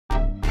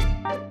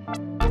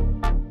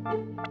How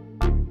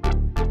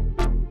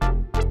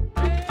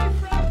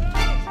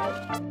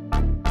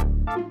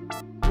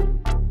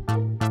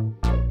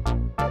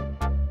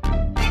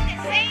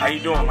you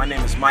doing? My name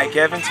is Mike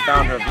Evans,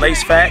 founder of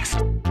Lace Facts.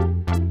 And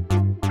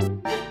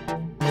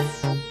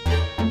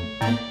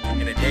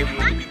today we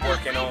will be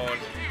working on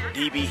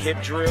DB hip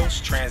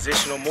drills,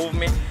 transitional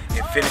movement,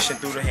 and finishing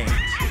through the hands.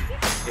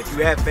 If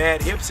you have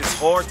bad hips, it's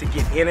hard to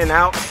get in and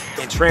out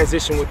and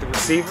transition with the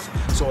receiver.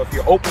 So if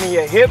you're opening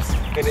your hips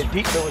and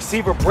the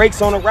receiver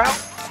breaks on the route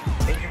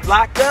and you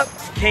locked up,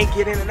 you can't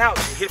get in and out.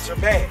 Your hips are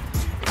bad.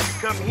 If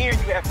you come here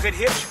and you have good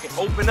hips, you can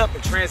open up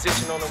and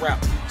transition on the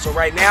route. So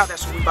right now,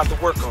 that's what we're about to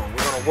work on.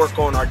 We're gonna work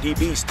on our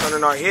DBs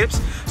turning our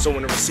hips, so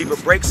when the receiver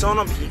breaks on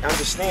him, he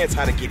understands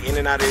how to get in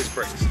and out of his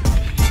breaks.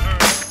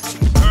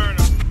 Turn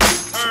him,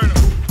 turn him,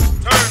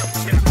 turn him.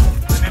 Get him.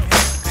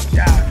 Good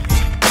job,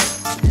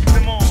 kid. Use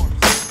them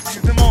arms,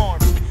 use them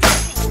arms.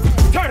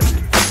 Turn him,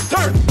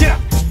 turn, get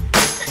up.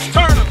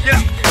 Turn him, get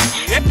up.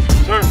 Yep.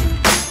 Turn,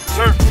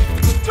 turn,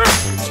 turn.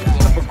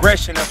 The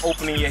progression of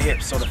opening your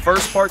hips. So the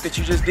first part that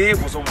you just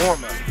did was a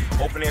warm-up,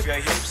 opening up your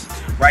hips.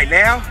 Right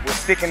now, we're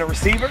sticking the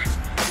receiver,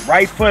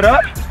 right foot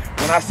up.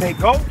 When I say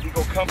go, you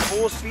go come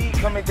full speed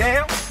coming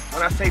down.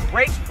 When I say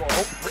break, you go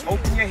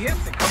open your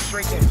hips and come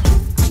straight in.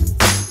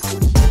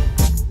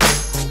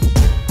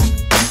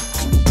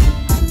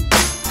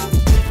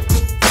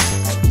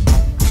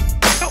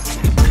 Go,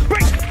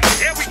 break,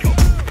 there we go.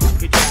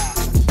 Good job.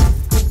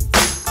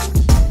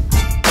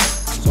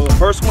 So the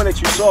first one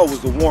that you saw was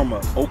the warm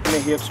up, open the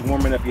hips,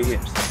 warming up your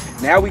hips.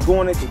 Now we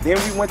going into, then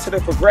we went to the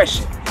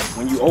progression.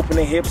 When you open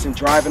the hips and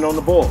driving on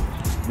the ball.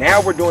 Now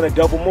we're doing a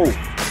double move.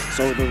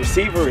 So the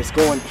receiver is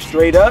going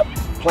straight up,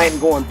 planting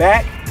going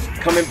back,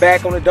 coming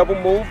back on a double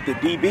move. The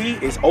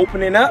DB is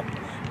opening up,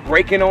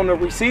 breaking on the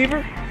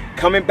receiver,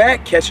 coming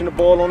back, catching the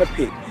ball on the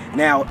pick.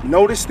 Now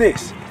notice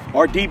this,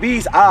 our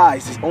DB's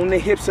eyes is on the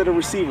hips of the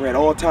receiver at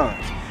all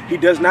times. He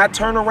does not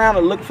turn around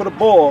and look for the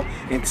ball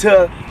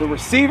until the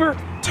receiver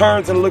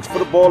turns and looks for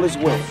the ball as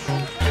well.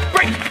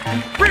 Break,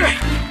 bring it.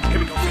 Here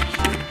we go.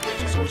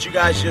 What you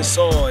guys just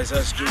saw is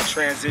us do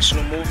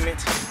transitional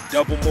movements,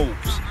 double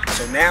moves.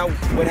 So now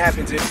what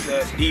happens if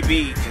the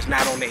DB is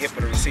not on the hip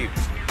of the receiver?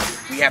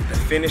 We have to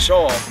finish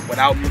off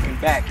without looking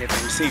back at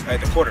the receiver, at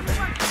the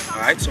quarterback.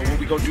 All right, so what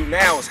we gonna do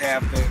now is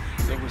have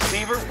the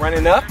receiver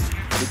running up,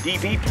 the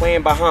DB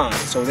playing behind.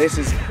 So this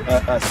is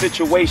a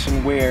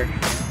situation where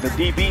the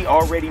DB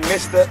already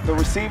missed the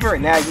receiver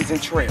and now he's in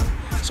trail.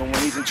 So when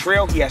he's in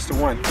trail, he has to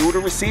run through the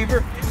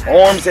receiver,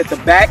 arms at the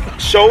back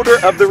shoulder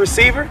of the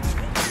receiver,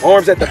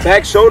 arms at the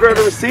back shoulder of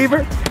the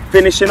receiver,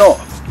 finishing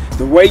off.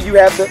 The way you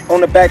have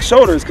on the back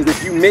shoulder is because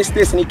if you miss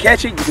this and he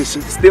catch it, you can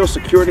still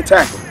secure the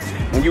tackle.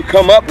 When you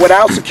come up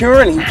without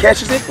securing and he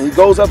catches it and he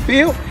goes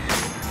upfield,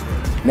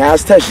 now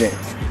it's touchdown.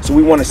 So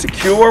we want to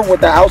secure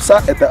with the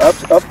outside, at the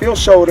upfield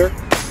shoulder,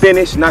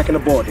 finish knocking the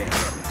ball down.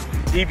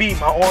 DB,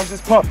 my arms is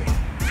pumping.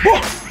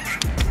 Woo!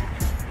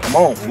 Come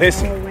on,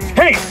 listen.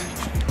 Hands!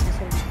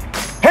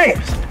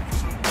 Hands!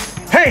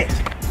 Hands!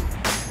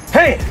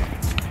 Hands!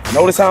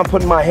 Notice how I'm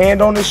putting my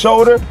hand on the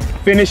shoulder,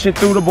 finishing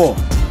through the ball.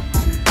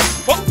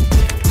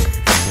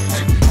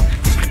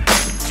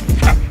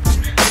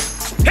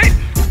 Hey!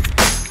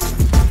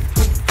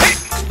 Hey!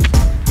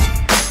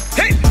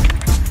 Hey!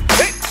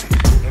 Hey!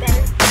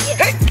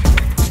 Hey!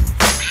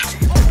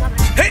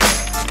 Hey!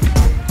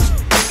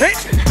 Hey!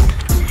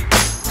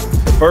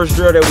 The first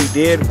drill that we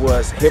did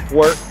was hip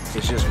work.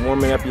 It's just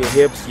warming up your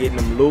hips, getting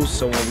them loose,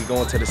 so when we go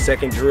into the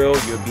second drill,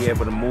 you'll be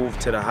able to move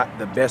to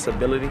the best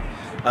ability.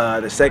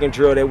 The second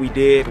drill that we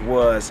did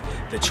was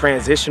the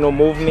transitional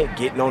movement,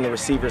 getting on the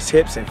receiver's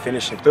hips and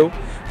finishing through.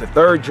 The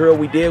third drill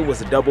we did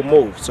was a double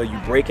move, so you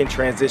break and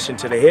transition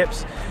to the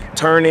hips,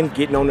 turning,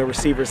 getting on the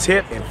receiver's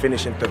hip, and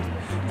finishing through.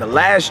 The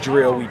last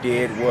drill we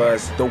did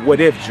was the what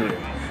if drill.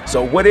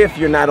 So what if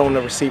you're not on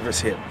the receiver's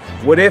hip?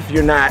 What if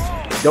you're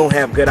don't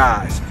have good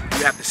eyes?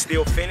 You have to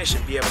still finish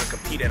and be able to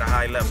compete at a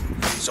high level.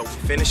 So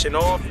finishing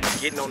off,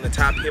 getting on the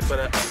top hip of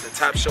the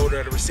top shoulder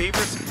of the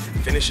receivers,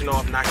 finishing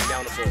off, knocking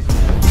down the ball.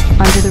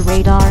 Under the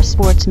Radar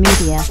Sports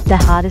Media, the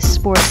hottest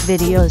sports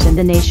videos in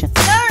the nation.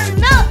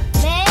 Turn up!